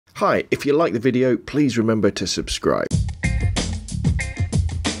Hi, if you like the video, please remember to subscribe.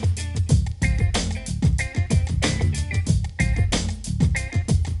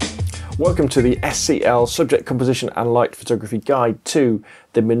 Welcome to the SCL Subject Composition and Light Photography Guide to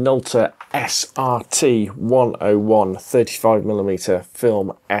the Minolta SRT101 35mm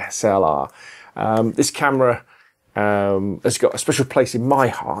film SLR. This camera has got a special place in my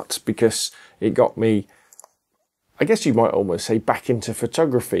heart because it got me, I guess you might almost say, back into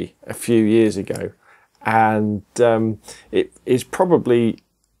photography a few years ago. And it is probably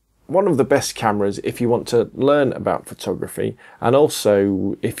one of the best cameras if you want to learn about photography, and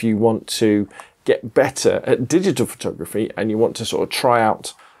also if you want to get better at digital photography and you want to sort of try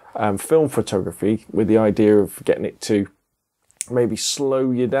out film photography with the idea of getting it to maybe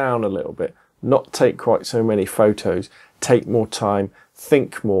slow you down a little bit, not take quite so many photos, take more time,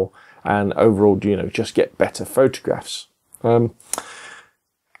 think more, and overall, just get better photographs. So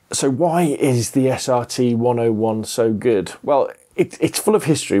why is the SRT101 so good? Well, it's full of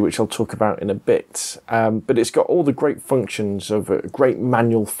history, which I'll talk about in a bit, but it's got all the great functions of a great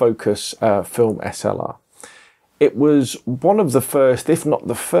manual focus film SLR. It was one of the first, if not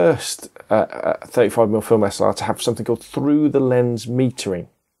the first, 35mm film SLR to have something called through the lens metering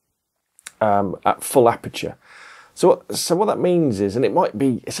at full aperture. So what that means is, and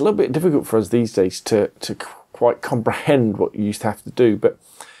it's a little bit difficult for us these days to quite comprehend what you used to have to do, but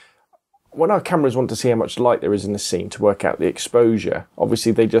when our cameras want to see how much light there is in the scene to work out the exposure,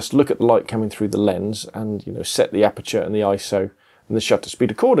 obviously they just look at the light coming through the lens and set the aperture and the ISO and the shutter speed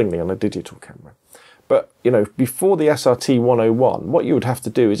accordingly on a digital camera. But before the SRT101, what you would have to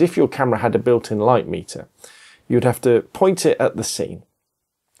do is, if your camera had a built-in light meter, you would have to point it at the scene.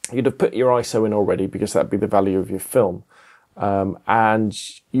 You'd have put your ISO in already because that'd be the value of your film, and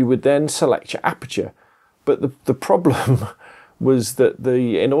you would then select your aperture. But the problem was that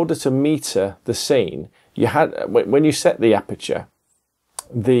in order to meter the scene, you had, when you set the aperture,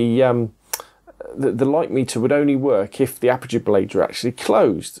 the light meter would only work if the aperture blades were actually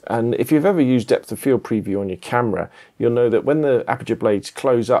closed. And if you've ever used depth of field preview on your camera, you'll know that when the aperture blades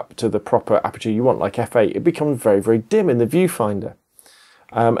close up to the proper aperture you want, like f8, it becomes very, very dim in the viewfinder.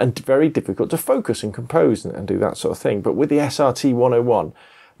 And very difficult to focus and compose and do that sort of thing. But with the SRT101,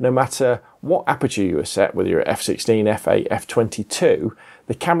 no matter what aperture you were set, whether you're at f16, f8, f22,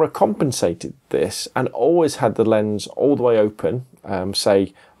 the camera compensated this and always had the lens all the way open,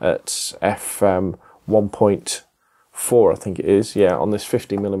 say at f1.4, I think it is, on this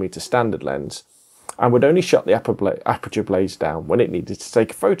 50mm standard lens, and would only shut the aperture blades down when it needed to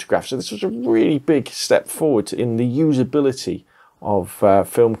take a photograph. So this was a really big step forward in the usability of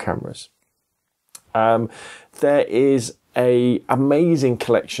film cameras. There is an amazing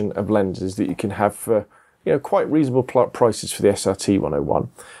collection of lenses that you can have for quite reasonable prices for the SRT101.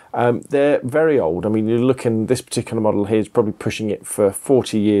 They're very old. I mean, you're looking, this particular model here is probably pushing it for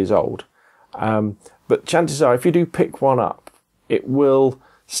 40 years old. But chances are, if you do pick one up, it will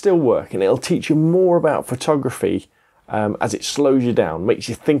still work and it'll teach you more about photography as it slows you down, makes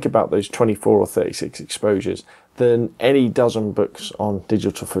you think about those 24 or 36 exposures than any dozen books on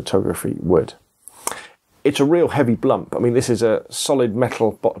digital photography would. It's a real heavy blunt. I mean, this is a solid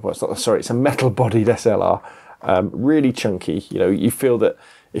metal, it's a metal-bodied SLR, really chunky. You feel that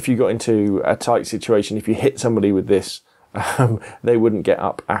if you got into a tight situation, if you hit somebody with this, they wouldn't get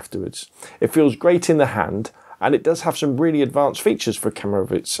up afterwards. It feels great in the hand, and it does have some really advanced features for a camera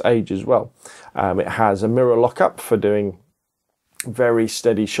of its age as well. It has a mirror lockup for doing very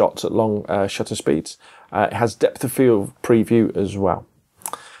steady shots at long shutter speeds. It has depth of field preview as well.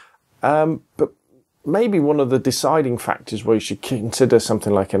 But maybe one of the deciding factors where you should consider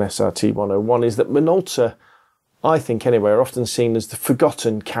something like an SRT101 is that Minolta, I think anyway, are often seen as the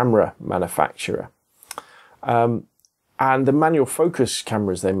forgotten camera manufacturer. And the manual focus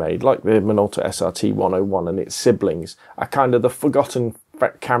cameras they made, like the Minolta SRT101 and its siblings, are kind of the forgotten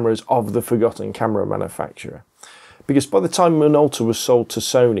cameras of the forgotten camera manufacturer. Because by the time Minolta was sold to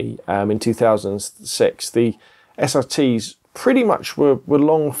Sony in 2006, the SRTs pretty much were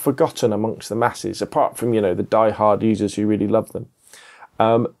long forgotten amongst the masses, apart from, the die-hard users who really love them.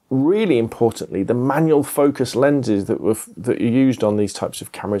 Really importantly, the manual focus lenses that are used on these types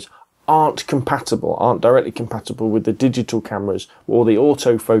of cameras aren't directly compatible with the digital cameras or the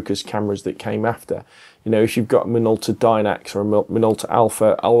autofocus cameras that came after. If you've got a Minolta Dynax or a Minolta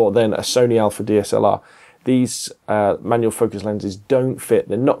Alpha or then a Sony Alpha DSLR, these manual focus lenses don't fit.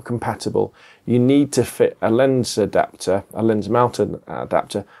 They're not compatible. You need to fit a lens adapter, a lens mounted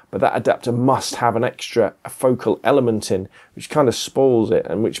adapter, but that adapter must have an extra focal element in, which kind of spoils it,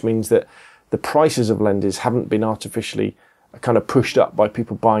 and which means that the prices of lenses haven't been artificially kind of pushed up by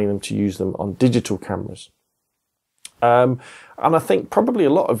people buying them to use them on digital cameras. And I think probably a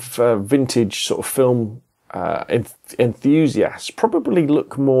lot of vintage sort of film enthusiasts probably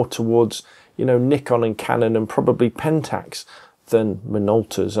look more towards, you know, Nikon and Canon and probably Pentax than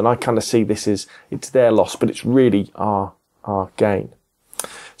Minoltas. And I kind of see this as it's their loss, but it's really our gain.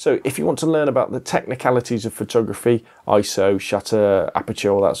 So if you want to learn about the technicalities of photography, ISO, shutter,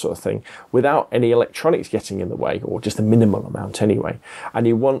 aperture, all that sort of thing, without any electronics getting in the way, or just a minimal amount anyway, and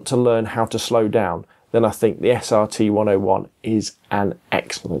you want to learn how to slow down, then I think the SRT101 is an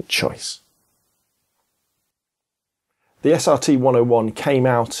excellent choice. The SRT101 came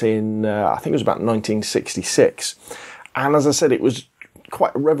out in, I think it was about 1966. And as I said, it was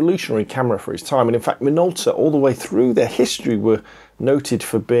quite a revolutionary camera for its time. And in fact, Minolta, all the way through their history, were noted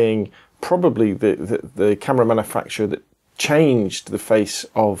for being probably the camera manufacturer that changed the face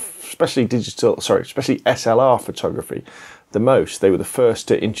of especially SLR photography the most. They were the first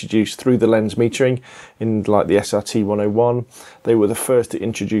to introduce through the lens metering in like the SRT101. They were the first to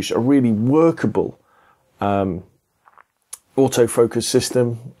introduce a really workable autofocus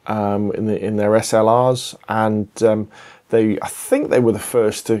system in their SLRs, and I think they were the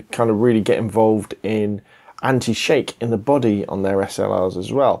first to kind of really get involved in anti-shake in the body on their SLRs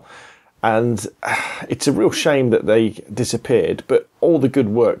as well. And it's a real shame that they disappeared, but all the good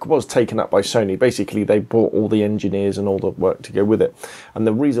work was taken up by Sony. Basically, they bought all the engineers and all the work to go with it. And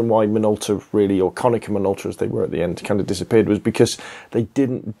the reason why Minolta really, or Konica Minolta as they were at the end, kind of disappeared was because they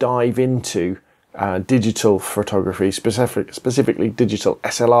didn't dive into digital photography, specifically digital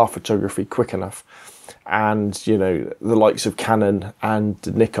SLR photography quick enough. And, you know, the likes of Canon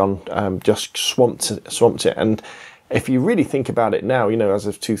and Nikon just swamped it. And if you really think about it now, you know, as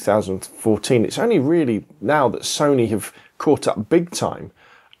of 2014, it's only really now that Sony have caught up big time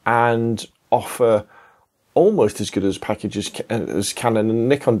and offer almost as good as packages as Canon and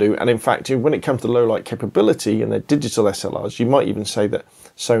Nikon do. And in fact, when it comes to low light capability and their digital SLRs, you might even say that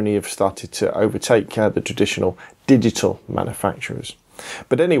Sony have started to overtake the traditional digital manufacturers.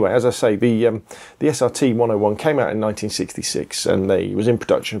 But anyway, as I say, the SRT101 came out in 1966 and it was in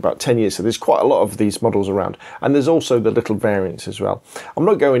production about 10 years. So there's quite a lot of these models around. And there's also the little variants as well. I'm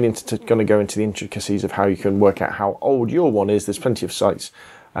not going to go into the intricacies of how you can work out how old your one is. There's plenty of sites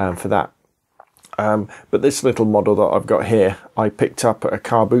for that. But this little model that I've got here, I picked up at a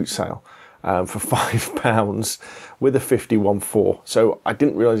car boot sale for £5 with a 51.4. So I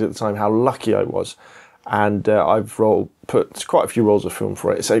didn't realise at the time how lucky I was. And I've put quite a few rolls of film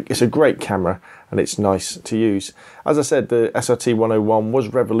for it. It's a great camera and it's nice to use. As I said, the SRT101 was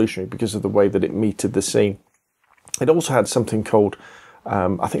revolutionary because of the way that it metered the scene. It also had something called,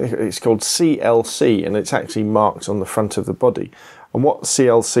 I think it's called CLC, and it's actually marked on the front of the body. And what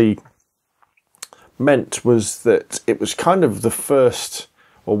CLC meant was that it was kind of the first,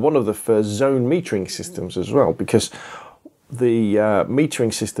 or one of the first zone metering systems as well, because the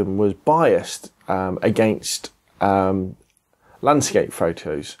metering system was biased against landscape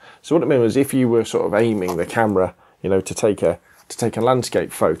photos. So what it meant was if you were sort of aiming the camera, you know, to take a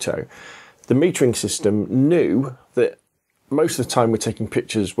landscape photo, the metering system knew that most of the time we're taking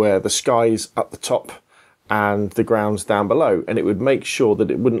pictures where the sky's up the top and the ground's down below, and it would make sure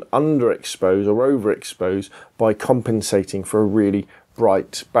that it wouldn't underexpose or overexpose by compensating for a really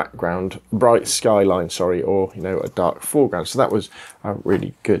bright skyline, or, you know, a dark foreground. So that was a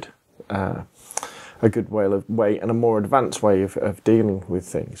really good a good way and a more advanced way of dealing with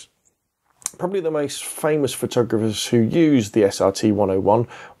things. Probably the most famous photographers who used the SRT101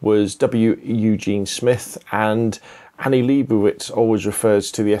 was W. Eugene Smith, and Annie Leibovitz always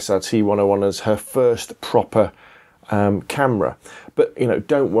refers to the SRT101 as her first proper camera. But, you know,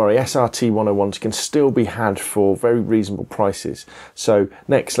 don't worry, SRT101s can still be had for very reasonable prices. So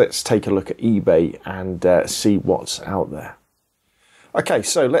next, let's take a look at eBay and see what's out there. Okay,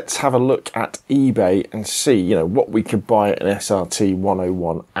 so let's have a look at eBay and see, you know, what we could buy an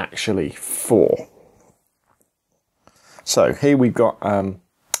SRT101 actually for. So here we've got,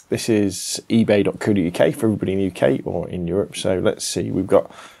 this is ebay.co.uk for everybody in the UK or in Europe. So let's see,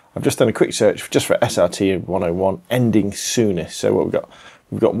 I've just done a quick search just for SRT101 ending soonest. So what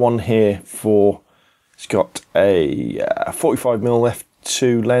we've got one here for, it's got a 45mm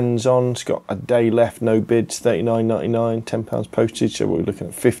f2 lens on. It's got a day left, no bids, £39.99, £10 postage. So we're looking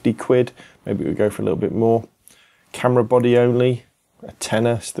at 50 quid. Maybe we'll go for a little bit more. Camera body only, a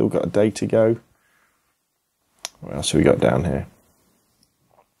tenner, still got a day to go. What else have we got down here?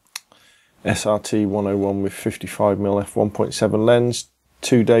 SRT101 with 55mm f1.7 lens.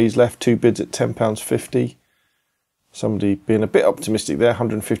 2 days left, 2 bids at £10.50. Somebody being a bit optimistic there,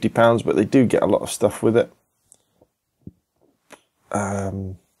 £150, but they do get a lot of stuff with it.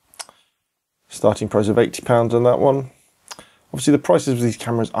 Starting price of £80 on that one. Obviously the prices of these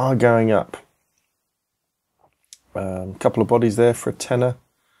cameras are going up. A couple of bodies there for a tenner.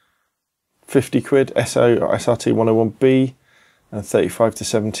 50 quid SRT101B and 35 to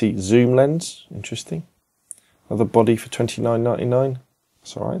 70 zoom lens. Interesting. Another body for £29.99.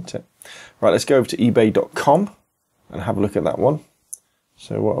 That's alright, isn't it? Right, let's go over to ebay.com and have a look at that one.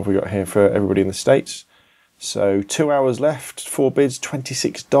 So what have we got here for everybody in the States? So 2 hours left, 4 bids,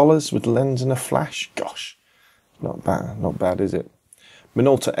 $26 with lens and a flash. Gosh, not bad, is it?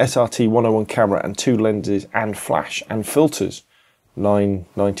 Minolta SRT101 camera and 2 lenses and flash and filters.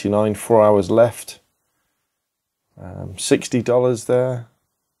 $9.99, 4 hours left. $60 there.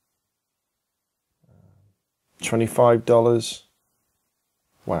 $25.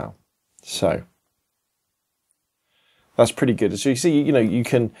 Wow. So that's pretty good. So you see, you know, you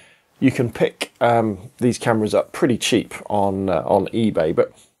can pick these cameras up pretty cheap on eBay,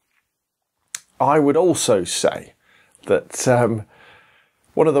 but I would also say that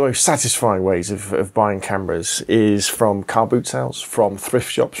one of the most satisfying ways of buying cameras is from car boot sales, from thrift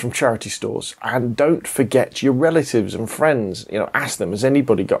shops, from charity stores. And don't forget your relatives and friends. You know, ask them, has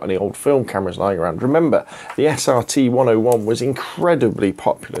anybody got any old film cameras lying around? Remember, the SRT101 was incredibly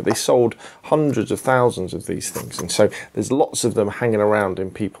popular. They sold hundreds of thousands of these things. And so there's lots of them hanging around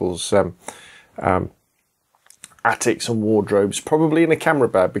in people's attics and wardrobes, probably in a camera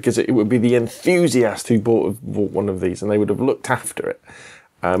bag, because it would be the enthusiast who bought one of these and they would have looked after it.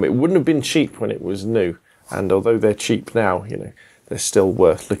 It wouldn't have been cheap when it was new, and although they're cheap now, you know, they're still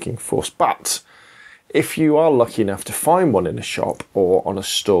worth looking for. But if you are lucky enough to find one in a shop or on a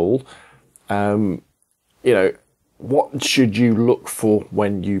stall, you know, what should you look for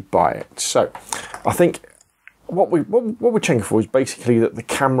when you buy it? So I think what we're checking for is basically that the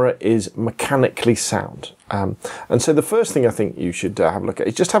camera is mechanically sound. And so the first thing I think you should have a look at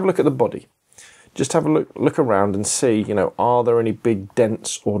is just have a look at the body. Just have a look around and see, you know, are there any big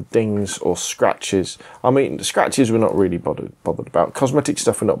dents or dings or scratches? I mean, the scratches we're not really bothered about. Cosmetic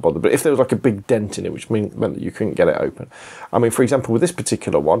stuff we're not bothered. But if there was like a big dent in it, which meant that you couldn't get it open. I mean, for example, with this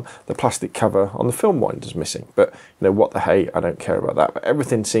particular one, the plastic cover on the film winder's missing. But, you know, what the hey, I don't care about that. But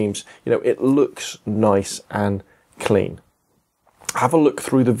everything seems, you know, it looks nice and clean. Have a look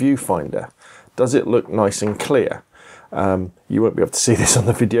through the viewfinder. Does it look nice and clear? You won't be able to see this on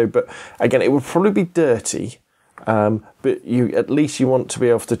the video, but again, it would probably be dirty, but at least you want to be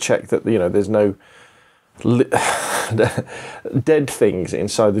able to check that, you know, there's no dead things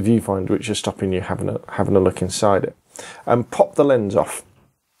inside the viewfinder which are stopping you having a look inside it. Pop the lens off.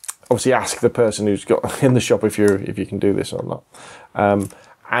 Obviously, ask the person who's got in the shop if you can do this or not.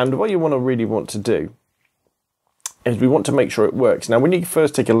 And what you really want to do is we want to make sure it works. Now, when you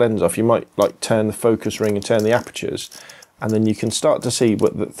first take a lens off, you might like turn the focus ring and turn the apertures, and then you can start to see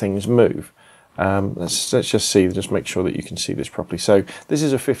that things move. Let's just see, just make sure that you can see this properly. So this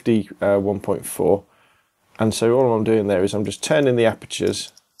is a 50 1.4, and so all I'm doing there is I'm just turning the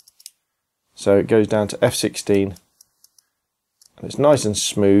apertures, so it goes down to f16, and it's nice and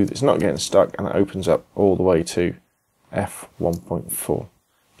smooth. It's not getting stuck, and it opens up all the way to f1.4,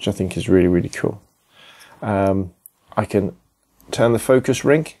 which I think is really, really cool. I can turn the focus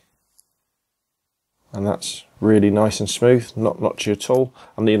ring, and that's really nice and smooth, not notchy at all.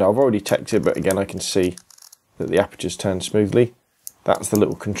 And you know, I've already checked it, but again, I can see that the apertures turn smoothly. That's the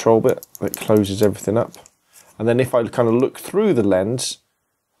little control bit that closes everything up. And then if I kind of look through the lens,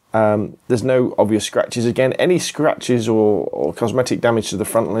 there's no obvious scratches. Again, any scratches or cosmetic damage to the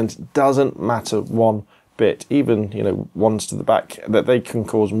front lens doesn't matter one bit. Even, you know, ones to the back, that they can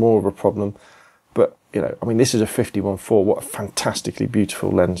cause more of a problem. But, you know, I mean, this is a 50-1.4. What a fantastically beautiful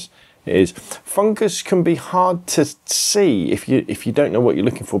lens it is. Fungus can be hard to see if you don't know what you're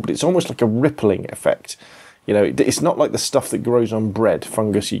looking for, but it's almost like a rippling effect. You know, it's not like the stuff that grows on bread,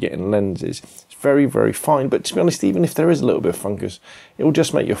 fungus you get in lenses. It's very, very fine. But to be honest, even if there is a little bit of fungus, it will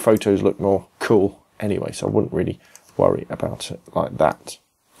just make your photos look more cool anyway. So I wouldn't really worry about it like that.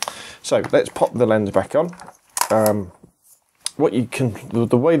 So let's pop the lens back on.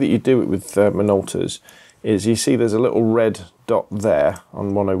 The way that you do it with Minoltas is you see there's a little red dot there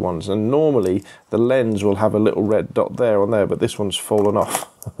on 101s, and normally the lens will have a little red dot there on there, but this one's fallen off.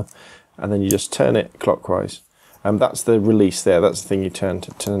 And then you just turn it clockwise, and that's the release there. That's the thing you turn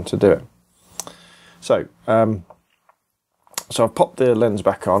to do it. So so I've popped the lens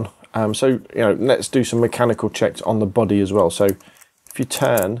back on. So you know, let's do some mechanical checks on the body as well. So if you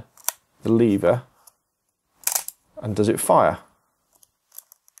turn the lever, and does it fire?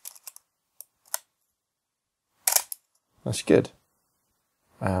 That's good.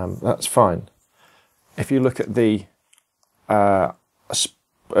 That's fine. If you look at the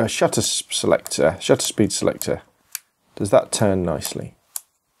a shutter speed selector, does that turn nicely?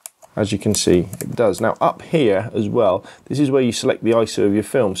 As you can see, it does. Now up here as well, this is where you select the ISO of your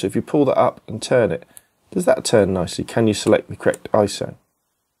film. So if you pull that up and turn it, does that turn nicely? Can you select the correct ISO?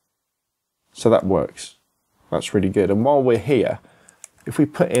 So that works. That's really good. And while we're here, if we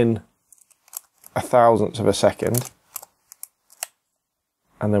put in 1/1000th of a second,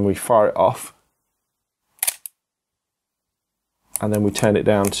 and then we fire it off, and then we turn it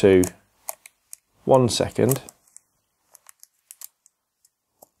down to 1 second,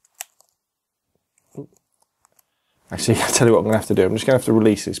 actually, I'll tell you what I'm going to have to do. I'm just going to have to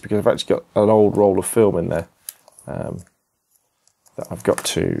release this because I've actually got an old roll of film in there that I've got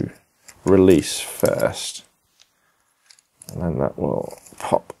to release first. And then that will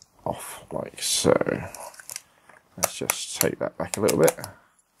pop off like so. Let's just take that back a little bit.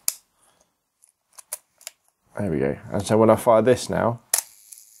 There we go. And so when I fire this now,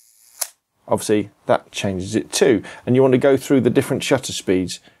 obviously that changes it too. And you want to go through the different shutter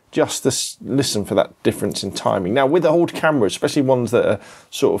speeds just to listen for that difference in timing. Now with the old cameras, especially ones that are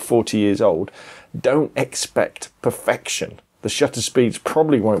sort of 40 years old, don't expect perfection. The shutter speeds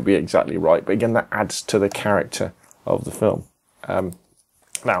probably won't be exactly right, but again, that adds to the character of the film.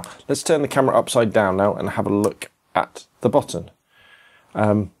 Now, let's turn the camera upside down now and have a look at the button.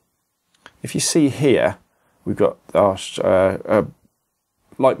 If you see here, we've got our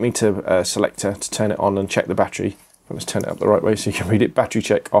light meter selector to turn it on and check the battery. Let's turn it up the right way so you can read it. Battery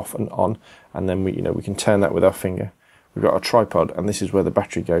check off and on, and then we can turn that with our finger. We've got our tripod, and this is where the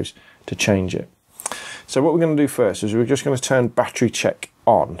battery goes to change it. So what we're going to do first is we're just going to turn battery check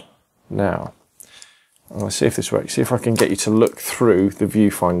on now. And let's see if this works. See if I can get you to look through the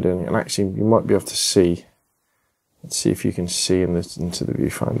viewfinder, and actually you might be able to see. Let's see if you can see into the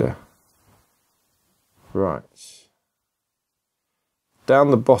viewfinder. Right.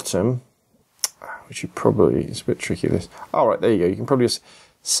 Down the bottom, which you probably, it's a bit tricky this. All right, there you go. You can probably just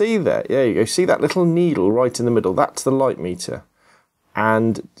see that. There you go. See that little needle right in the middle? That's the light meter.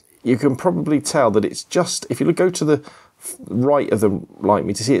 And you can probably tell that it's just, if you go to the right of the light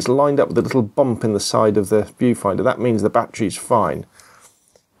meter, see it's lined up with a little bump in the side of the viewfinder. That means the battery's fine.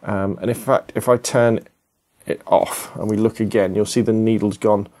 And in fact, if I turn it off and we look again, you'll see the needle's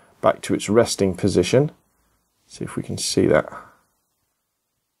gone back to its resting position. See if we can see that.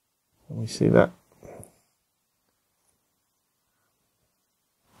 Can we see that?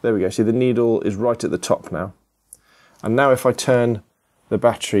 There we go. See, the needle is right at the top now. And now if I turn the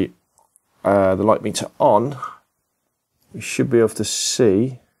battery, the light meter on, we should be able to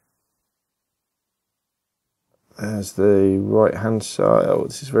see. There's the right hand side. Oh,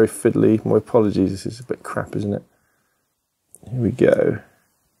 this is very fiddly. My apologies. This is a bit crap, isn't it? Here we go.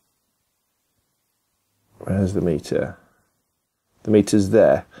 Where's the meter? The meter's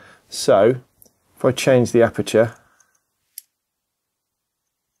there. So if I change the aperture,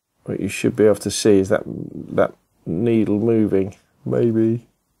 what you should be able to see is that needle moving. Maybe.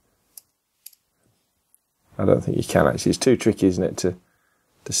 I don't think you can actually. It's too tricky, isn't it,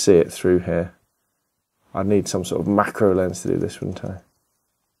 to see it through here. I'd need some sort of macro lens to do this, wouldn't I?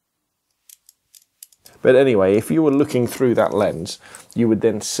 But anyway, if you were looking through that lens, you would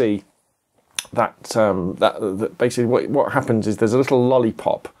then see that, that basically what happens is there's a little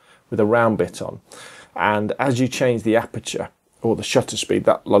lollipop with a round bit on. And as you change the aperture or the shutter speed,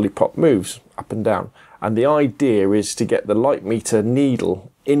 that lollipop moves up and down. And the idea is to get the light meter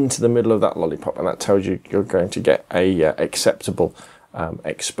needle into the middle of that lollipop, and that tells you you're going to get a acceptable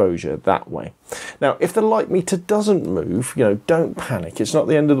exposure that way. Now, if the light meter doesn't move, don't panic. It's not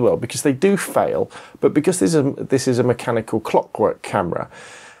the end of the world, because they do fail. But because this is a mechanical clockwork camera,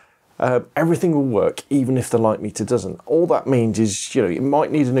 everything will work even if the light meter doesn't. All that means is, it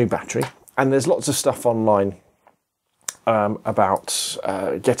might need a new battery, and there's lots of stuff online about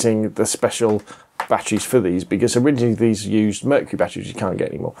getting the special batteries for these, because originally these used mercury batteries you can't get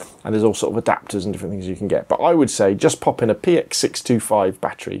anymore, and there's all sort of adapters and different things you can get. But I would say just pop in a PX625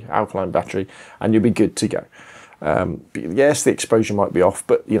 battery, alkaline battery, and you'll be good to go. Yes, the exposure might be off,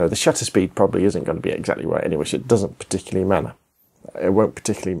 but the shutter speed probably isn't going to be exactly right anyway, so it doesn't particularly matter. It won't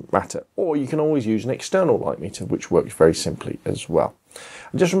particularly matter. Or you can always use an external light meter, which works very simply as well.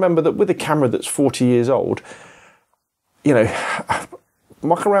 And just remember that with a camera that's 40 years old,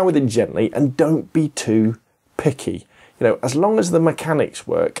 muck around with it gently and don't be too picky. As long as the mechanics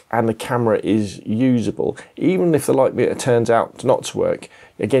work and the camera is usable, even if the light meter turns out not to work,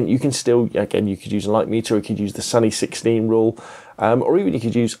 again, you can still, you could use a light meter, or you could use the Sunny 16 rule, or even you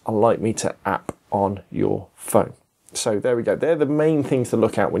could use a light meter app on your phone. So there we go. They're the main things to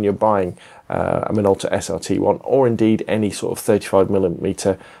look at when you're buying a Minolta SRT1 or indeed any sort of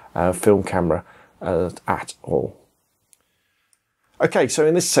 35mm film camera at all. Okay, so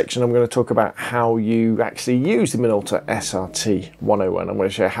in this section I'm going to talk about how you actually use the Minolta SRT101. I'm going to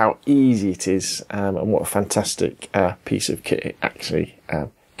show you how easy it is and what a fantastic piece of kit it actually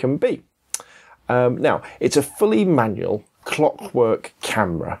can be. Now, it's a fully manual clockwork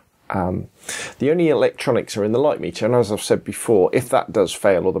camera. The only electronics are in the light meter, and as I've said before, if that does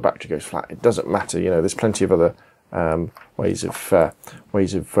fail or the battery goes flat, it doesn't matter. You know, there's plenty of other ways of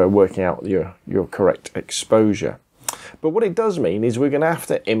working out your correct exposure. But what it does mean is we're going to have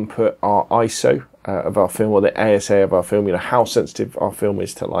to input our ISO of our film, or the ASA of our film, you know, how sensitive our film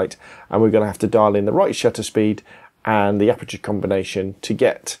is to light, and we're going to have to dial in the right shutter speed and the aperture combination to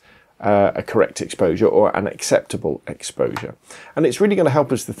get a correct exposure or an acceptable exposure. And it's really going to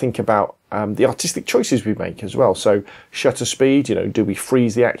help us to think about the artistic choices we make as well. So shutter speed, you know, do we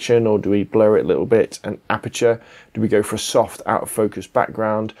freeze the action or do we blur it a little bit? And aperture, do we go for a soft out of focus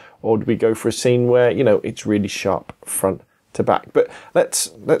background or do we go for a scene where, you know, it's really sharp front to back? But let's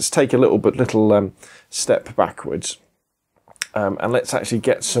take a little step backwards and let's actually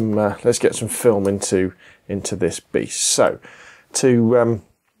get some film into this beast. So to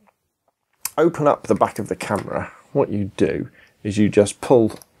open up the back of the camera, what you do is you just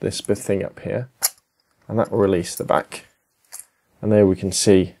pull this thing up here and that will release the back, and there we can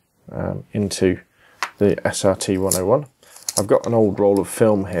see into the SRT101. I've got an old roll of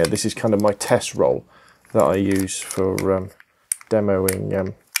film here. This is kind of my test roll that I use for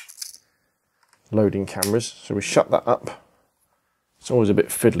demoing loading cameras. So we shut that up. It's always a bit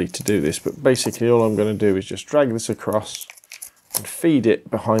fiddly to do this, but basically all I'm going to do is just drag this across and feed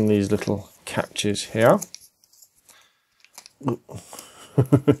it behind these little catches here.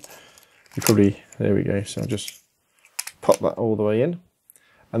 There we go. So I'll just pop that all the way in,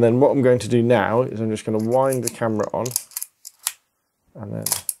 and then what I'm going to do now is I'm just going to wind the camera on and then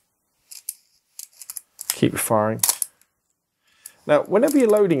keep firing. Now, whenever you're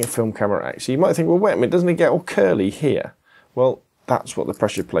loading a film camera, actually, you might think, well, wait a minute, doesn't it get all curly here? Well, that's what the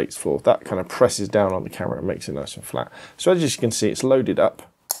pressure plate's for. That kind of presses down on the camera and makes it nice and flat. So as you can see, it's loaded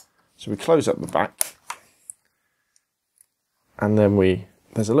up. So we close up the back, and then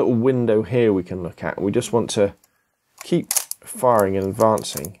there's a little window here we can look at. We just want to keep firing and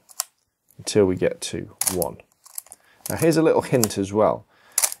advancing until we get to 1. Now here's a little hint as well.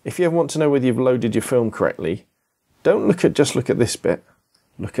 If you ever want to know whether you've loaded your film correctly, don't just look at this bit,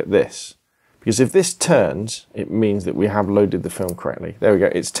 look at this. Because if this turns, it means that we have loaded the film correctly. There we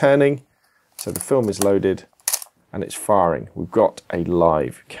go, it's turning, so the film is loaded and it's firing. We've got a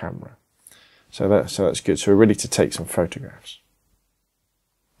live camera. So that's good. So we're ready to take some photographs.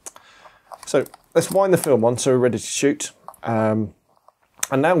 So let's wind the film on so we're ready to shoot. And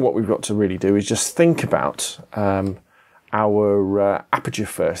now what we've got to really do is just think about our aperture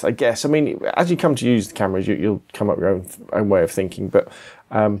first, I guess. I mean, as you come to use the cameras, you'll come up with your own way of thinking. But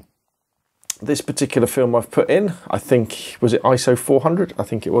this particular film I've put in, I think, was it ISO 400? I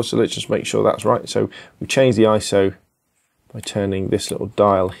think it was, so let's just make sure that's right. So we change the ISO by turning this little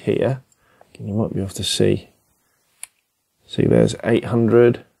dial here. You might be able to see there's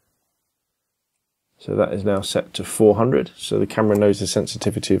 800. So that is now set to 400. So the camera knows the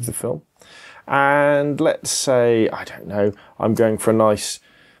sensitivity of the film. And let's say, I don't know, I'm going for a nice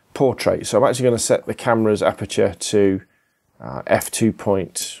portrait. So I'm actually going to set the camera's aperture to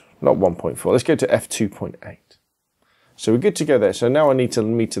f2. Not 1.4, let's go to f2.8. So we're good to go there. So now I need to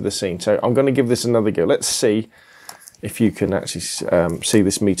meter the scene. So I'm going to give this another go. Let's see if you can actually see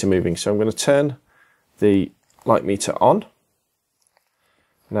this meter moving. So I'm going to turn the light meter on.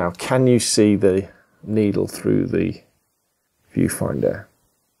 Now, can you see the needle through the viewfinder?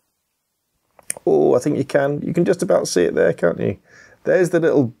 Oh, I think you can. You can just about see it there, can't you? There's the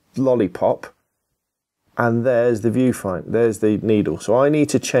little lollipop. And there's the viewfinder, there's the needle. So I need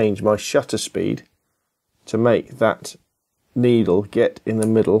to change my shutter speed to make that needle get in the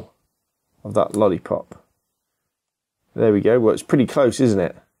middle of that lollipop. There we go. Well, it's pretty close, isn't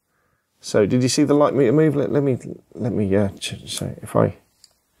it? So did you see the light meter move? Let me so if I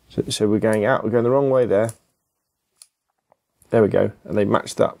so we're going out, we're going the wrong way there. There we go, and they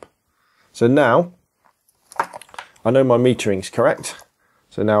matched up. So now I know my metering's correct.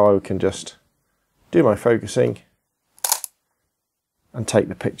 So now I can just do my focusing and take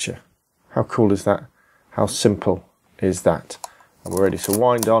the picture. How cool is that? How simple is that? And we're ready to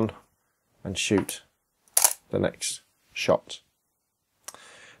wind on and shoot the next shot.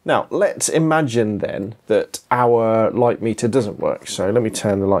 Now, let's imagine then that our light meter doesn't work. So let me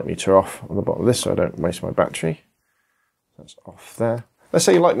turn the light meter off on the bottom of this so I don't waste my battery. That's off there. Let's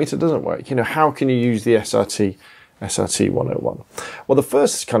say your light meter doesn't work. You know, how can you use the SRT101? Well, the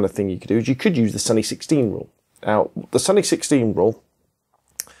first kind of thing you could do is you could use the Sunny 16 rule. Now, the Sunny 16 rule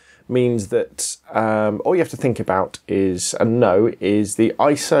means that all you have to think about is, and know, is the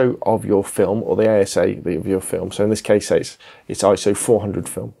ISO of your film, or the ASA of your film. So in this case, it's ISO 400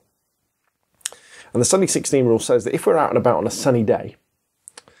 film. And the Sunny 16 rule says that if we're out and about on a sunny day,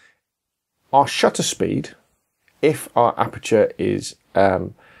 our shutter speed, if our aperture is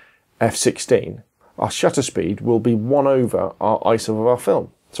f16, our shutter speed will be 1 over our ISO of our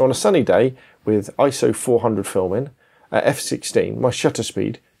film. So on a sunny day with ISO 400 film in, at f16, my shutter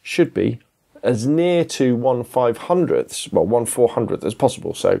speed should be as near to 1/500th, well 1/400th as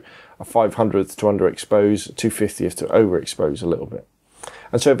possible. So a 500th to underexpose, 2/50th to overexpose a little bit.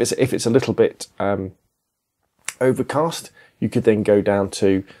 And so if it's a little bit overcast, you could then go down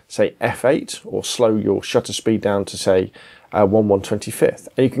to say f8, or slow your shutter speed down to say 1/125th,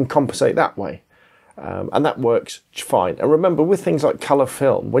 and you can compensate that way. And that works fine. And remember, with things like colour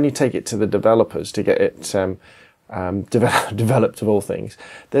film, when you take it to the developers to get it developed of all things,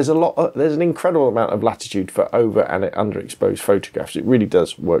 there's an incredible amount of latitude for over and underexposed photographs. It really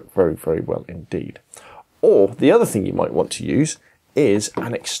does work very, very well indeed. Or the other thing you might want to use is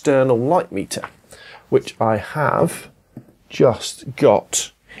an external light meter, which I have just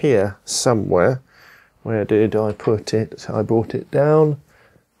got here somewhere. Where did I put it? I brought it down,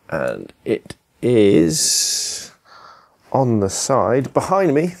 and it is on the side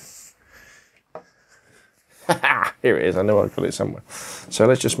behind me. Here it is. I know I've got it somewhere. So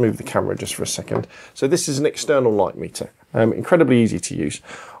let's just move the camera just for a second. So this is an external light meter. Incredibly easy to use.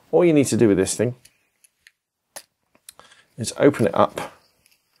 All you need to do with this thing is open it up,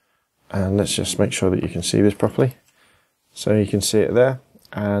 and let's just make sure that you can see this properly. So you can see it there.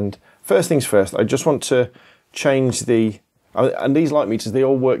 And first things first, I just want to change the, and these light meters, they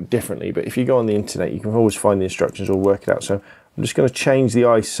all work differently, but if you go on the internet, you can always find the instructions or work it out. So I'm just going to change the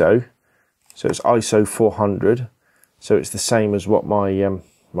ISO. So it's ISO 400. So it's the same as what my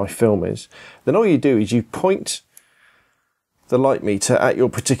my film is. Then all you do is you point the light meter at your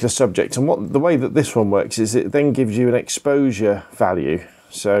particular subject, and the way that this one works is it then gives you an exposure value.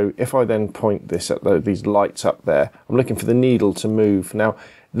 So if I then point this at these lights up there, I'm looking for the needle to move. Now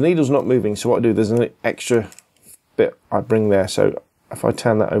the needle's not moving, so what I do, there's an extra bit I bring there. So if I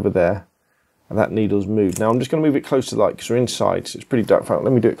turn that over there, and that needle's moved. Now I'm just going to move it close to the light because we're inside, so it's pretty dark. In fact,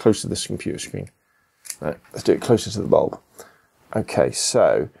 let me do it close to this computer screen. Right, let's do it closer to the bulb. Okay,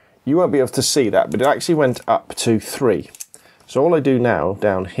 so you won't be able to see that, but it actually went up to 3. So all I do now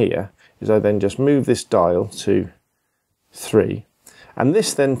down here is I then just move this dial to 3, and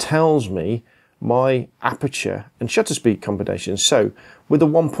this then tells me my aperture and shutter speed combination. So with a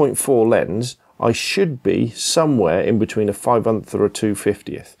 1.4 lens, I should be somewhere in between a 500th or a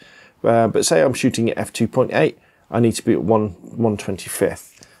 2/50th. But say I'm shooting at f2.8, I need to be at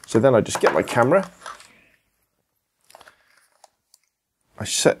 1/125th. So then I just get my camera, I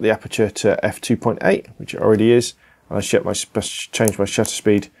set the aperture to f2.8, which it already is, and I change my shutter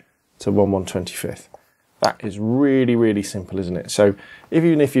speed to 1/125th. That is really, really simple, isn't it? So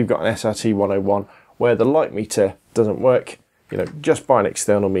even if you've got an SRT101 where the light meter doesn't work, you know, just buy an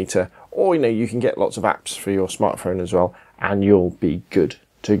external meter, or you know, you can get lots of apps for your smartphone as well, and you'll be good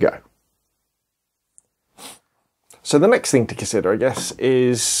to go. So the next thing to consider, I guess,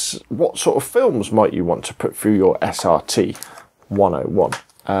 is what sort of films might you want to put through your SRT101?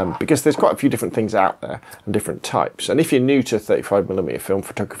 Because there's quite a few different things out there and different types. And if you're new to 35mm film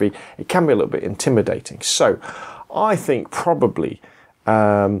photography, it can be a little bit intimidating. So I think probably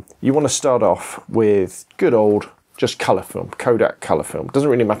you want to start off with good old just colour film, Kodak colour film. Doesn't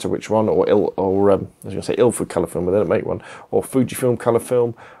really matter which one, or I was going to say Ilford colour film, but they don't make one, or Fujifilm colour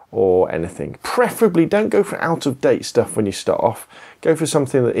film, or anything. Preferably don't go for out-of-date stuff when you start off. Go for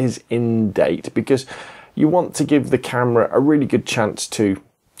something that is in date, because you want to give the camera a really good chance to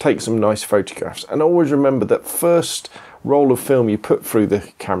take some nice photographs. And always remember that first roll of film you put through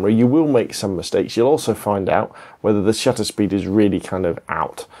the camera, you will make some mistakes. You'll also find out whether the shutter speed is really kind of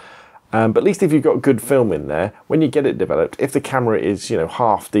out. But at least if you've got good film in there, when you get it developed, if the camera is, you know,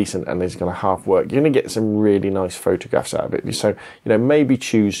 half decent and is going to half work, you're going to get some really nice photographs out of it. So, you know, maybe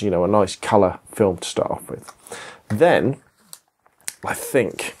choose, you know, a nice colour film to start off with. Then I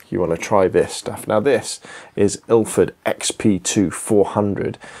think you want to try this stuff. Now this is Ilford XP2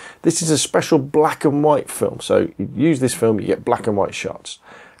 400. This is a special black and white film. So you use this film, you get black and white shots.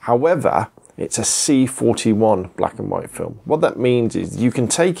 However, it's a C41 black and white film. What that means is you can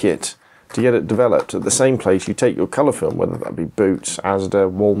take it to get it developed at the same place you take your colour film, whether that be Boots,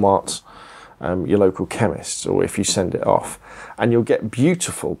 Asda, Walmart, your local chemists, or if you send it off, and you'll get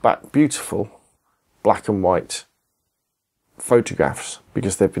beautiful black and white photographs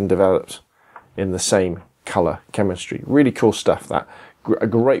because they've been developed in the same color chemistry. Really cool stuff, that. A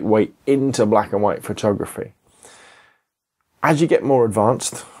great way into black and white photography. As you get more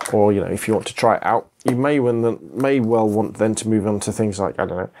advanced, or if you want to try it out, you may well want then to move on to things like, I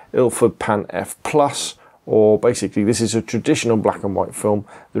don't know, Ilford Pan F Plus, or basically this is a traditional black and white film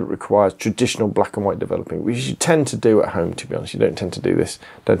that requires traditional black and white developing, which you tend to do at home, to be honest. You don't tend to do this,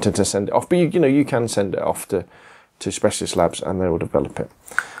 don't tend to send it off, but you can send it off to specialist labs and they will develop it.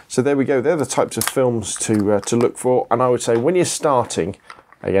 So there we go, they're the types of films to look for, and I would say when you're starting,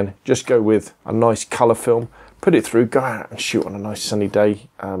 again, just go with a nice colour film, put it through, go out and shoot on a nice sunny day,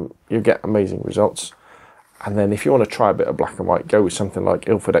 you'll get amazing results. And then if you want to try a bit of black and white, go with something like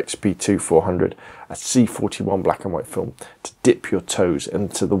Ilford XP2 400, a C41 black and white film, to dip your toes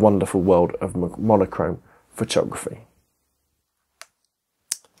into the wonderful world of monochrome photography.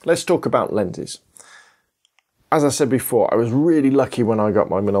 Let's talk about lenses. As I said before, I was really lucky when I got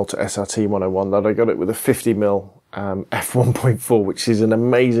my Minolta SRT101 that I got it with a 50mm f1.4, which is an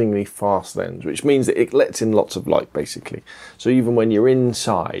amazingly fast lens, which means that it lets in lots of light, basically. So even when you're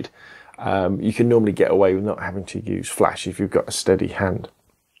inside, you can normally get away with not having to use flash if you've got a steady hand.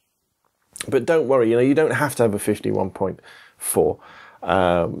 But don't worry, you don't have to have a 51.4.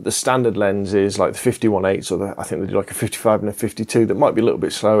 The standard lenses like the 51.8s, or I think they do like a 55 and a 52 that might be a little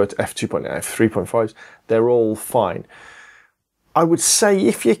bit slower, to f2.8, f3.5s, they're all fine. I would say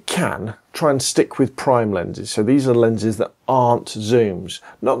if you can, try and stick with prime lenses. So these are lenses that aren't zooms.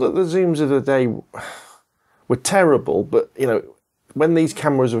 Not that the zooms of the day were terrible, but when these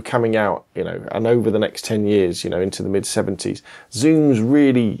cameras were coming out, and over the next 10 years, into the mid-70s, zooms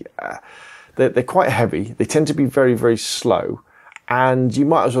really, they're quite heavy. They tend to be very, very slow. And you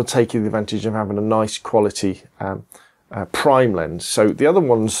might as well take the advantage of having a nice quality prime lens. So the other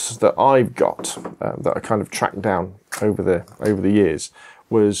ones that I've got, that I kind of tracked down over the years,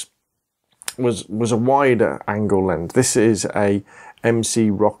 was a wider angle lens. This is a MC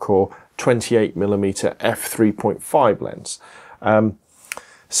Rockor 28mm f3.5 lens.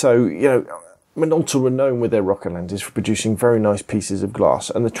 So Minolta were known with their Rockor lenses for producing very nice pieces of glass,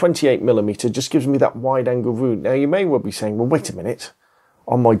 and the 28mm just gives me that wide angle view. Now you may well be saying, well, wait a minute,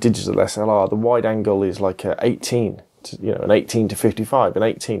 on my digital SLR the wide angle is like an 18 to 55, an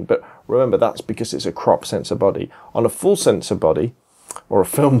 18, but remember that's because it's a crop sensor body. On a full sensor body or a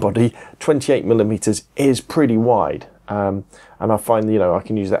film body, 28mm is pretty wide, and I find I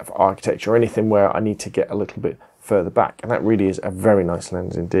can use that for architecture or anything where I need to get a little bit further back, and that really is a very nice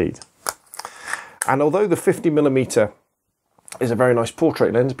lens indeed. And although the 50mm is a very nice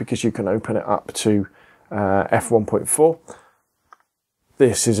portrait lens because you can open it up to f1.4,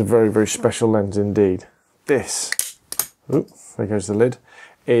 this is a very, very special lens indeed. This, there goes the lid,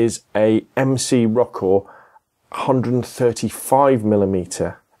 is a MC Rockor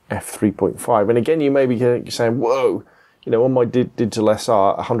 135mm f3.5. And again, you may be saying, whoa, on my digital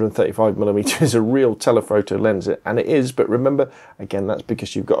SR, 135mm is a real telephoto lens, and it is, but remember, again, that's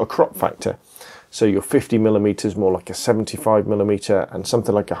because you've got a crop factor. So your 50mm is more like a 75mm, and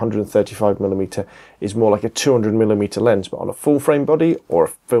something like 135mm is more like a 200mm lens. But on a full frame body or a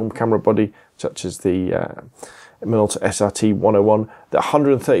film camera body, such as the Minolta SRT101, the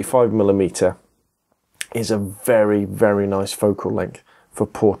 135mm is a very, very nice focal length for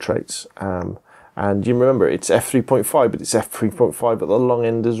portraits. And you remember, it's f3.5, but it's f3.5 at the long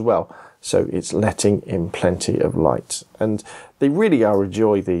end as well. So it's letting in plenty of light. And they really are a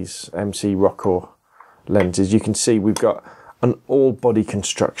joy, these MC Rockor lenses. You can see we've got an all-body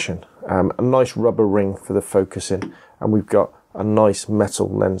construction, a nice rubber ring for the focusing, and we've got a nice metal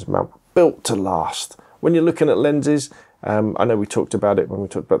lens mount built to last. When you're looking at lenses, I know we talked about it when we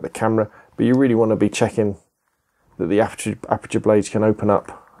talked about the camera, but you really want to be checking that the aperture blades can open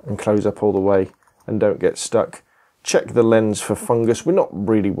up and close up all the way and don't get stuck. Check the lens for fungus. We're not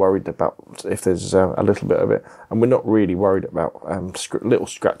really worried about if there's a little bit of it, and we're not really worried about little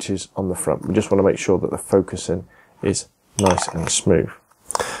scratches on the front. We just want to make sure that the focusing is nice and smooth.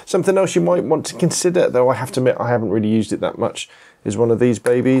 Something else you might want to consider, though I have to admit I haven't really used it that much, is one of these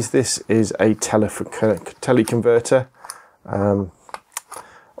babies. This is a teleconverter.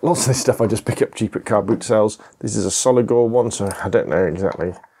 Lots of this stuff I just pick up cheap at car boot sales. This is a Solidgore one, so I don't know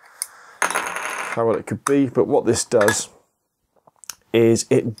exactly how well it could be, but what this does is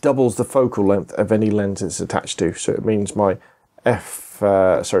it doubles the focal length of any lens it's attached to. So it means my my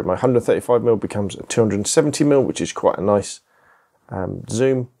 135mm becomes a 270mm, which is quite a nice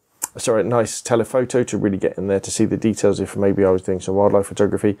zoom, nice telephoto to really get in there to see the details if maybe I was doing some wildlife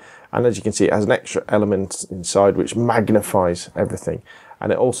photography. And as you can see, it has an extra element inside which magnifies everything.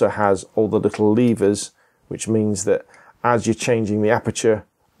 And it also has all the little levers, which means that as you're changing the aperture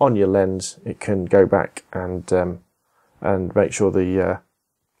on your lens, it can go back and make sure the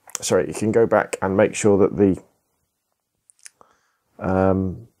it can go back and make sure that the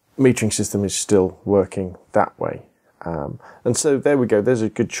metering system is still working that way. And so there we go. There's a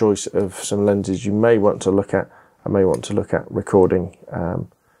good choice of some lenses you may want to look at. I may want to look at recording.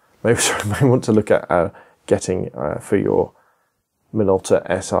 May want to look at getting for your Minolta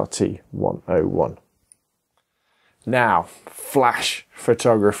SRT101. Now, flash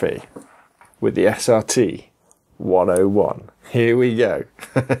photography with the SRT101. Here we go.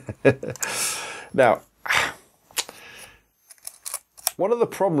 Now, one of the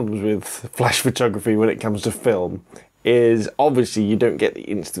problems with flash photography when it comes to film is obviously you don't get the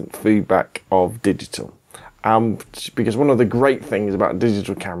instant feedback of digital. Because one of the great things about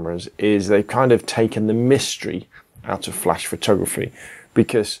digital cameras is they've kind of taken the mystery out of flash photography,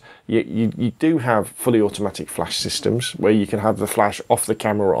 because you do have fully automatic flash systems where you can have the flash off the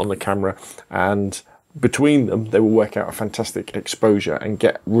camera or on the camera, and between them they will work out a fantastic exposure and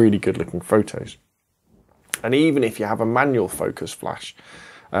get really good looking photos. And even if you have a manual focus flash,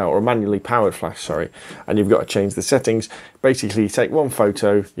 or a manually powered flash, and you've got to change the settings, basically you take one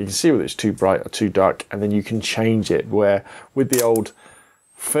photo, you can see whether it's too bright or too dark, and then you can change it, where with the old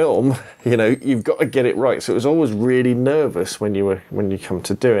film, you've got to get it right. So it was always really nervous when you come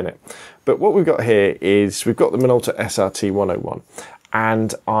to doing it. But what we've got here is we've got the Minolta SRT101,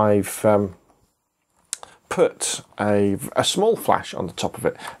 and I've put a small flash on the top of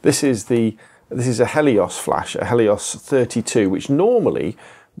it. This is a Helios flash, a Helios 32, which normally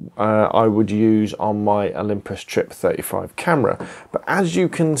I would use on my Olympus Trip 35 camera. But as you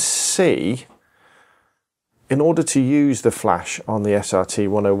can see, in order to use the flash on the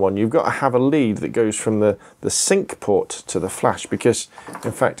SRT101, you've got to have a lead that goes from the sync port to the flash, because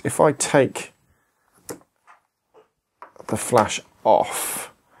in fact, if I take the flash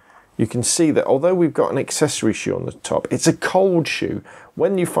off, you can see that although we've got an accessory shoe on the top, it's a cold shoe.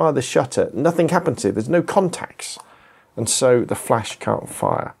 When you fire the shutter, nothing happens here. There's no contacts. And so the flash can't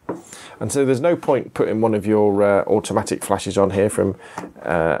fire. And so there's no point putting one of your automatic flashes on here from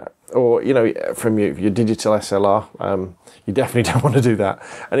from your digital SLR. You definitely don't want to do that.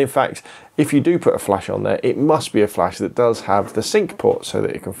 And in fact, if you do put a flash on there, it must be a flash that does have the sync port so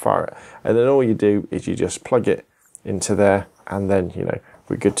that you can fire it. And then all you do is you just plug it into there, and then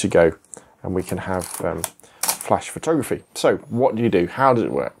we're good to go, and we can have flash photography. So what do? How does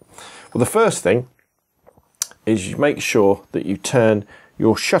it work? Well, the first thing is you make sure that you turn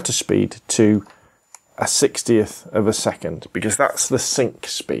your shutter speed to a 60th of a second, because that's the sync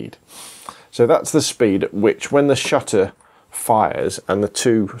speed. So that's the speed at which, when the shutter fires and the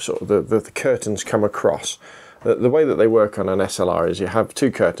two the curtains come across, the way that they work on an SLR is you have two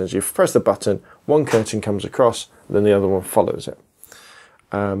curtains, you press the button, one curtain comes across, then the other one follows it.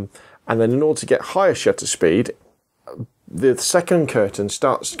 And then in order to get higher shutter speed, the second curtain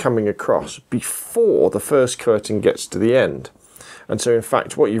starts coming across before the first curtain gets to the end. And so in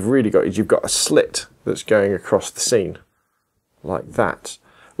fact what you've really got is you've got a slit that's going across the scene like that,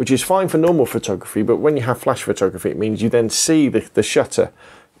 which is fine for normal photography, but when you have flash photography it means you then see the shutter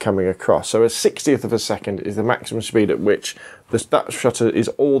coming across. So a 60th of a second is the maximum speed at which that shutter is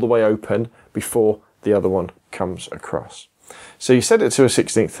all the way open before the other one comes across. So you set it to a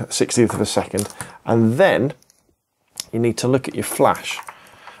 60th of a second, and then you need to look at your flash,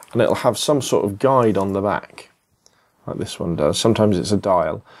 and it'll have some sort of guide on the back, like this one does. Sometimes it's a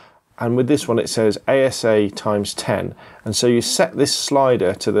dial, and with this one it says ASA times 10, and so you set this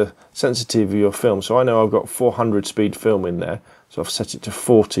slider to the sensitivity of your film. So I know I've got 400 speed film in there, so I've set it to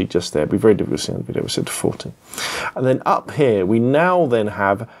 40 just there. It'd be very difficult to see in the video. We set to 40, and then up here we now then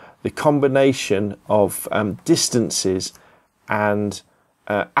have the combination of distances and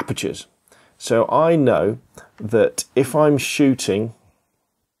apertures. So I know that if I'm shooting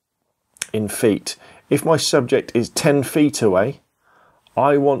in feet, if my subject is 10 feet away,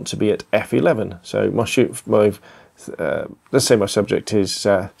 I want to be at f11. So let's say my subject is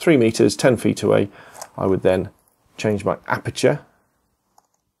 3 meters, 10 feet away. I would then change my aperture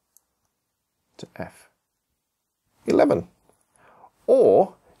to f11.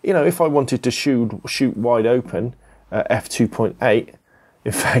 Or, if I wanted to shoot wide open, f2.8,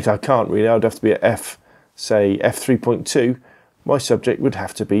 in fact I can't really, I'd have to be at say f3.2, my subject would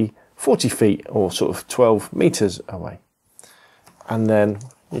have to be 40 feet or sort of 12 meters away. And then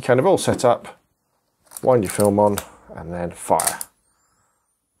you kind of all set up, wind your film on, and then fire.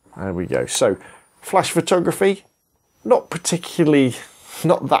 There we go. So flash photography, not particularly,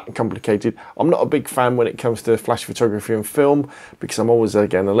 not that complicated. I'm not a big fan when it comes to flash photography and film because I'm always,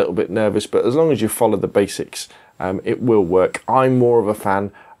 again, a little bit nervous, but as long as you follow the basics, it will work. I'm more of a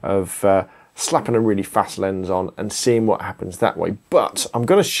fan of slapping a really fast lens on and seeing what happens that way. But I'm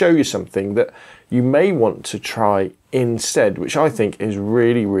going to show you something that you may want to try instead, which I think is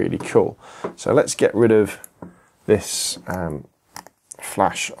really, really cool. So let's get rid of this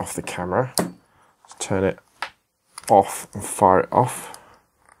flash off the camera. Let's turn it off and fire it off.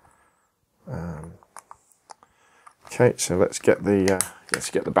 Okay, so let's get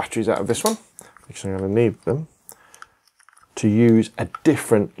the batteries out of this one because I'm going to need them to use a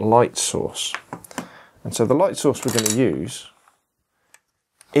different light source. And so the light source we're going to use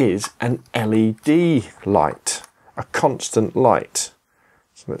is an LED light, a constant light.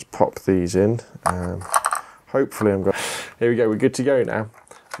 So let's pop these in. Hopefully here we go, we're good to go now.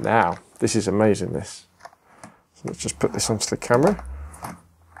 Now, this is amazing, this. So let's just put this onto the camera,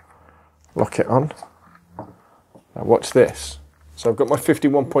 lock it on. Now watch this. So I've got my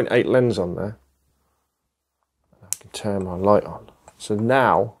 51.8 lens on there. I can turn my light on. So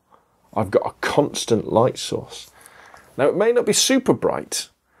now I've got a constant light source. Now it may not be super bright,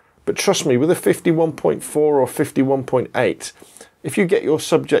 but trust me, with a 51.4 or 51.8, if you get your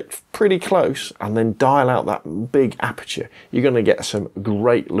subject pretty close and then dial out that big aperture, you're going to get some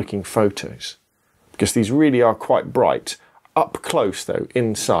great looking photos because these really are quite bright. Up close though,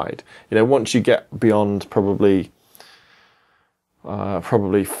 inside, you know, once you get beyond probably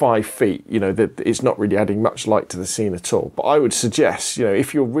 5 feet, you know, that it's not really adding much light to the scene at all. But I would suggest, you know,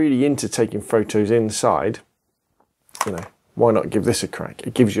 if you're really into taking photos inside, you know, why not give this a crack?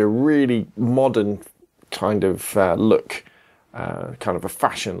 It gives you a really modern kind of look, kind of a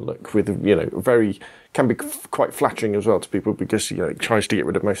fashion look with, you know, can be quite flattering as well to people because, you know, it tries to get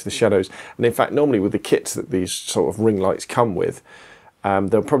rid of most of the shadows. And in fact, normally with the kits that these sort of ring lights come with,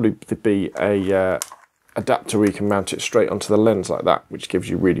 there'll probably be a adapter where you can mount it straight onto the lens like that, which gives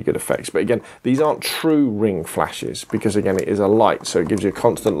you really good effects. But again, these aren't true ring flashes because again, it is a light, so it gives you a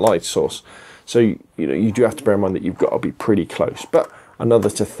constant light source. So, you know, you do have to bear in mind that you've got to be pretty close. But another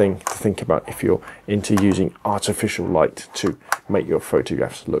thing to think about if you're into using artificial light to make your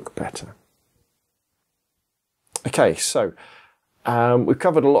photographs look better. Okay, so we've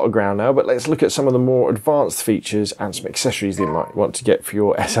covered a lot of ground now, but let's look at some of the more advanced features and some accessories that you might want to get for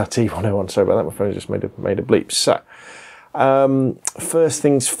your SRT101. Sorry about that, my phone just made a bleep. So, first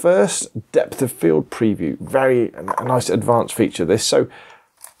things first, depth of field preview. Very a nice advanced feature, this. So,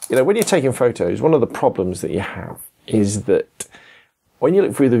 you know, when you're taking photos, one of the problems that you have is that when you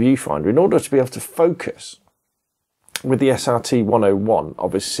look through the viewfinder, in order to be able to focus with the SRT101,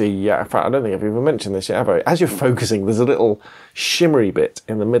 obviously, in fact, I don't think I've even mentioned this yet, have I? As you're focusing, there's a little shimmery bit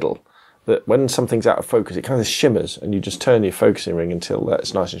in the middle that when something's out of focus, it kind of shimmers and you just turn your focusing ring until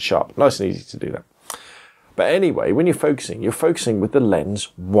it's nice and sharp. Nice and easy to do that. But anyway, when you're focusing with the lens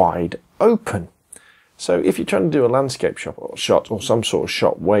wide open. So if you're trying to do a landscape shot or some sort of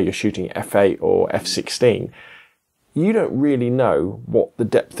shot where you're shooting f8 or f16, you don't really know what the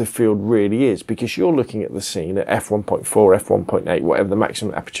depth of field really is because you're looking at the scene at f1.4, f1.8, whatever the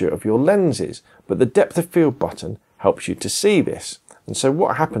maximum aperture of your lens is. But the depth of field button helps you to see this. And so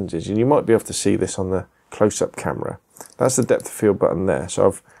what happens is, and you might be able to see this on the close-up camera, that's the depth of field button there. So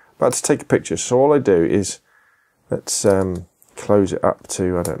I'm about to take a picture. So all I do is, let's close it up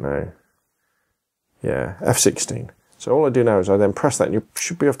to, I don't know, yeah, f16. So all I do now is I then press that and you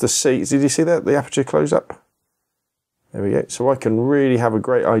should be able to see, did you see that, the aperture close up? There we go. So I can really have a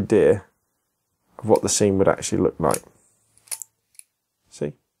great idea of what the scene would actually look like.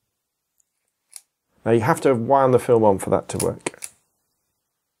 See? Now you have to have wound the film on for that to work.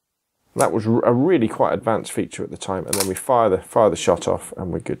 That was a really quite advanced feature at the time, and then we fire the shot off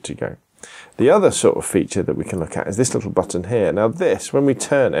and we're good to go. The other sort of feature that we can look at is this little button here. Now this, when we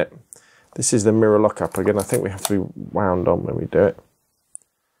turn it, this is the mirror lockup. Again, I think we have to be wound on when we do it.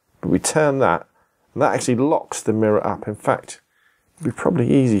 But we turn that, and that actually locks the mirror up. In fact, it'd be probably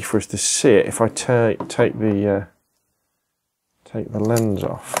easy for us to see it if I take the lens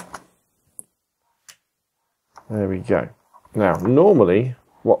off. There we go. Now, normally,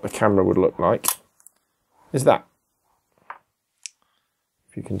 what the camera would look like is that.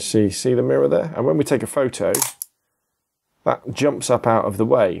 If you can see the mirror there, and when we take a photo, that jumps up out of the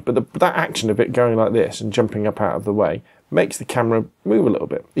way. But that action of it going like this and jumping up out of the way makes the camera move a little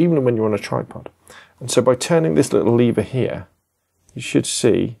bit, even when you're on a tripod. And so by turning this little lever here, you should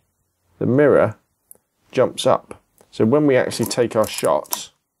see the mirror jumps up. So when we actually take our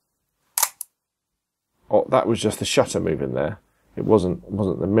shots, oh, that was just the shutter moving there. It wasn't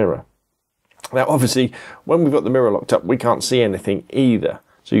the mirror. Now, obviously, when we've got the mirror locked up, we can't see anything either.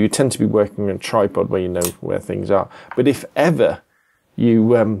 So you tend to be working on a tripod where you know where things are. But if ever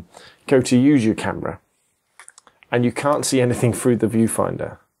you go to use your camera and you can't see anything through the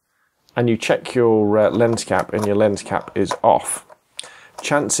viewfinder, and you check your lens cap and your lens cap is off,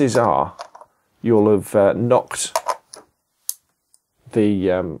 chances are you'll have knocked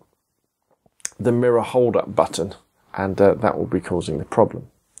the mirror hold-up button, and that will be causing the problem.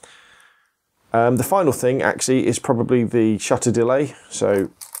 The final thing actually is probably the shutter delay.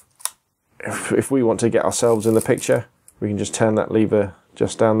 So if we want to get ourselves in the picture, we can just turn that lever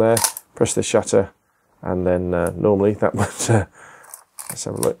just down there, press the shutter, and then normally that would, let's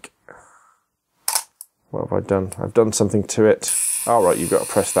have a look. What have I done? I've done something to it. All right, you've got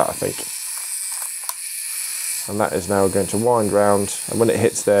to press that, I think. And that is now going to wind round, and when it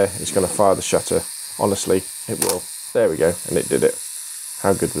hits there, it's going to fire the shutter. Honestly, it will. There we go, and it did it.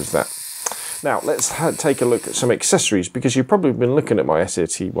 How good was that? Now, let's take a look at some accessories, because you've probably been looking at my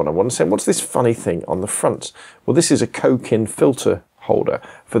SRT101 and saying, what's this funny thing on the front? Well, this is a Cokin filter holder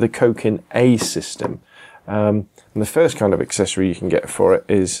for the Cokin A system. And the first kind of accessory you can get for it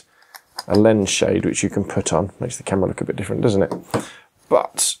is a lens shade, which you can put on. Makes the camera look a bit different, doesn't it?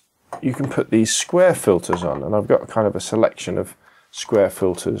 But you can put these square filters on, and I've got kind of a selection of square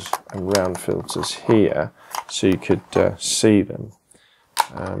filters and round filters here, so you could see them.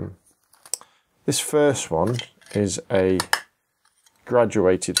 This first one is a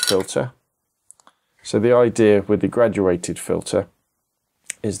graduated filter. So the idea with the graduated filter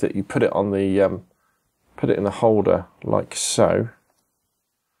is that you put it on the put it in the holder like so.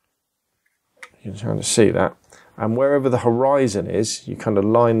 You can kind of see that, and wherever the horizon is, you kind of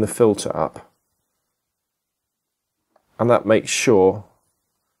line the filter up, and that makes sure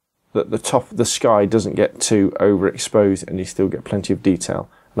that the top of the sky doesn't get too overexposed, and you still get plenty of detail.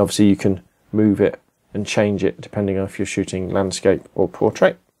 And obviously you can move it and change it depending on if you're shooting landscape or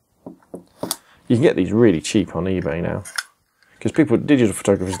portrait. You can get these really cheap on eBay now, because digital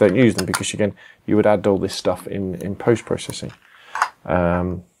photographers don't use them, because again, you would add all this stuff in post-processing.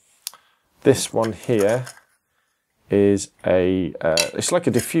 This one here is it's like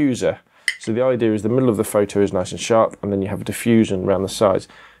a diffuser. So the idea is the middle of the photo is nice and sharp, and then you have a diffusion around the sides.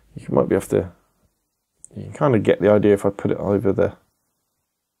 You might be able to, you can kind of get the idea if I put it over the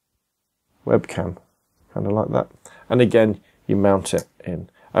webcam, kind of like that. And again, you mount it in.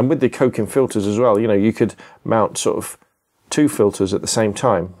 And with the Cokin filters as well, you know, you could mount sort of 2 filters at the same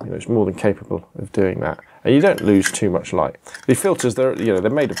time. You know, it's more than capable of doing that, and you don't lose too much light. The filters, they're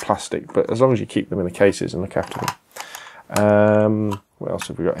made of plastic, but as long as you keep them in the cases and look after them. What else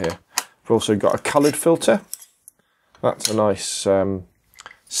have we got here? We've also got a coloured filter. That's a nice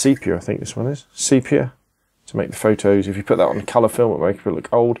sepia, I think this one is sepia, to make the photos. If you put that on colour film, it makes it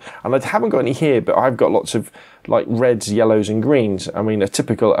look old. And I haven't got any here, but I've got lots of like reds, yellows and greens. I mean,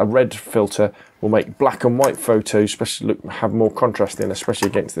 a red filter will make black and white photos, especially have more contrast in, especially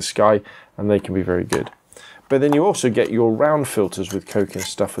against the sky, and they can be very good. But then you also get your round filters with Cokin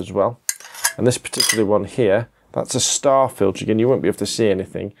stuff as well. And this particular one here, that's a star filter. Again, you won't be able to see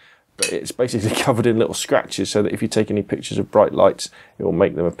anything, but it's basically covered in little scratches, so that if you take any pictures of bright lights, it will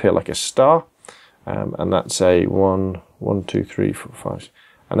make them appear like a star. And that's a 1, 2, 3, 4, 5,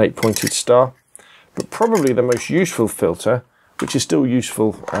 an 8-pointed star. But probably the most useful filter, which is still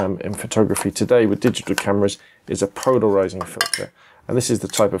useful in photography today with digital cameras, is a polarizing filter. And this is the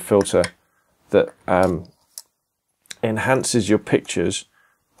type of filter that enhances your pictures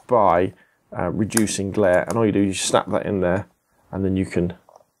by reducing glare. And all you do is snap that in there, and then you can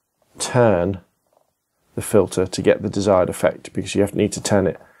turn the filter to get the desired effect, because you need to turn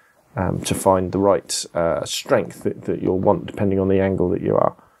it to find the right strength that you'll want, depending on the angle that you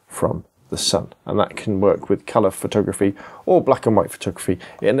are from the sun. And that can work with colour photography or black and white photography.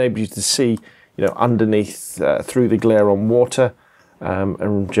 It enables you to see, you know, underneath through the glare on water,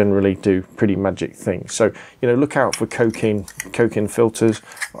 and generally do pretty magic things. So, you know, look out for Cokin filters.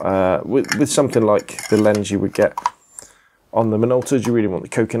 With something like the lens you would get on the Minoltas, you really want the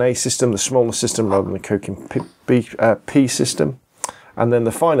Cokin A system, the smaller system, rather than the Cokin P system. And then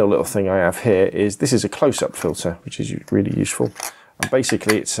the final little thing I have here is, this is a close-up filter, which is really useful. And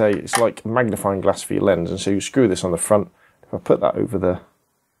basically it's like a magnifying glass for your lens, and so you screw this on the front. If I put that over the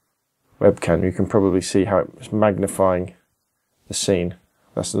webcam, you can probably see how it's magnifying the scene.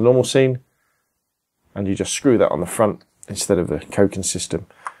 That's the normal scene, and you just screw that on the front instead of the Cokin system,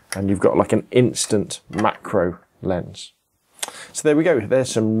 and you've got like an instant macro lens. So there we go.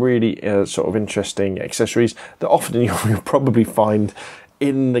 There's some really sort of interesting accessories that often you'll probably find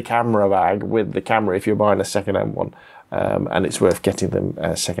in the camera bag with the camera if you're buying a second-hand one. and it's worth getting them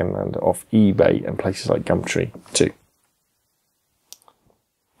second-hand off eBay and places like Gumtree too.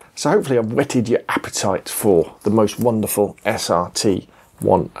 So hopefully I've whetted your appetite for the most wonderful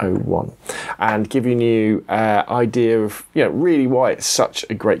SRT101 and given you an idea of really why it's such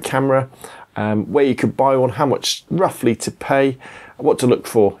a great camera, where you could buy one, how much roughly to pay, what to look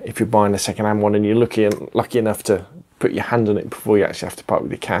for if you're buying a second-hand one and you're lucky enough to put your hand on it before you actually have to part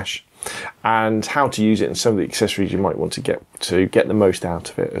with your cash, and how to use it and some of the accessories you might want to get the most out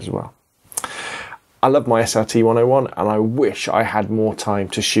of it as well. I love my SRT101 and I wish I had more time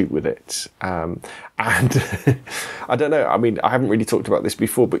to shoot with it. And I don't know, I mean, I haven't really talked about this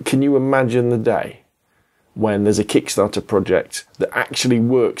before, but can you imagine the day when there's a Kickstarter project that actually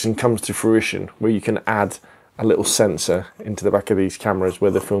works and comes to fruition, where you can add a little sensor into the back of these cameras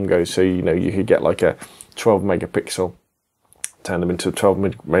where the film goes, so you could get like a 12 megapixel, turn them into a 12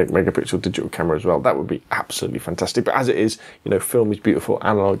 megapixel digital camera as well. That would be absolutely fantastic. But as it is, film is beautiful,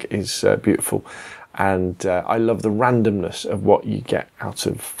 analog is beautiful, and I love the randomness of what you get out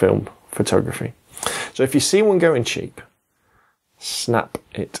of film photography. So if you see one going cheap, snap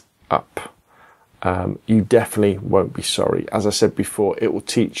it up. You definitely won't be sorry. As I said before, it will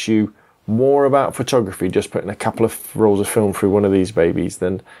teach you more about photography just putting a couple of rolls of film through one of these babies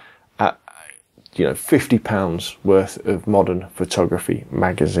than £50 worth of modern photography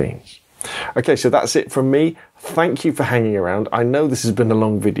magazines. Okay, so that's it from me. Thank you for hanging around. I know this has been a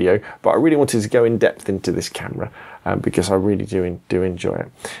long video, but I really wanted to go in depth into this camera because I really do enjoy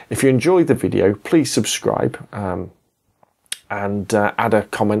it. If you enjoyed the video, please subscribe and add a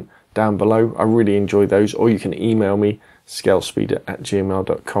comment down below. I really enjoy those, or you can email me,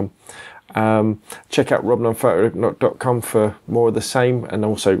 scalespeeder@gmail.com. Check out robnunphoto.com for more of the same, and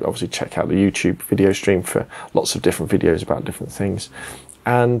also obviously check out the YouTube video stream for lots of different videos about different things.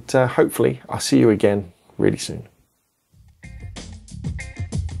 And hopefully I'll see you again really soon.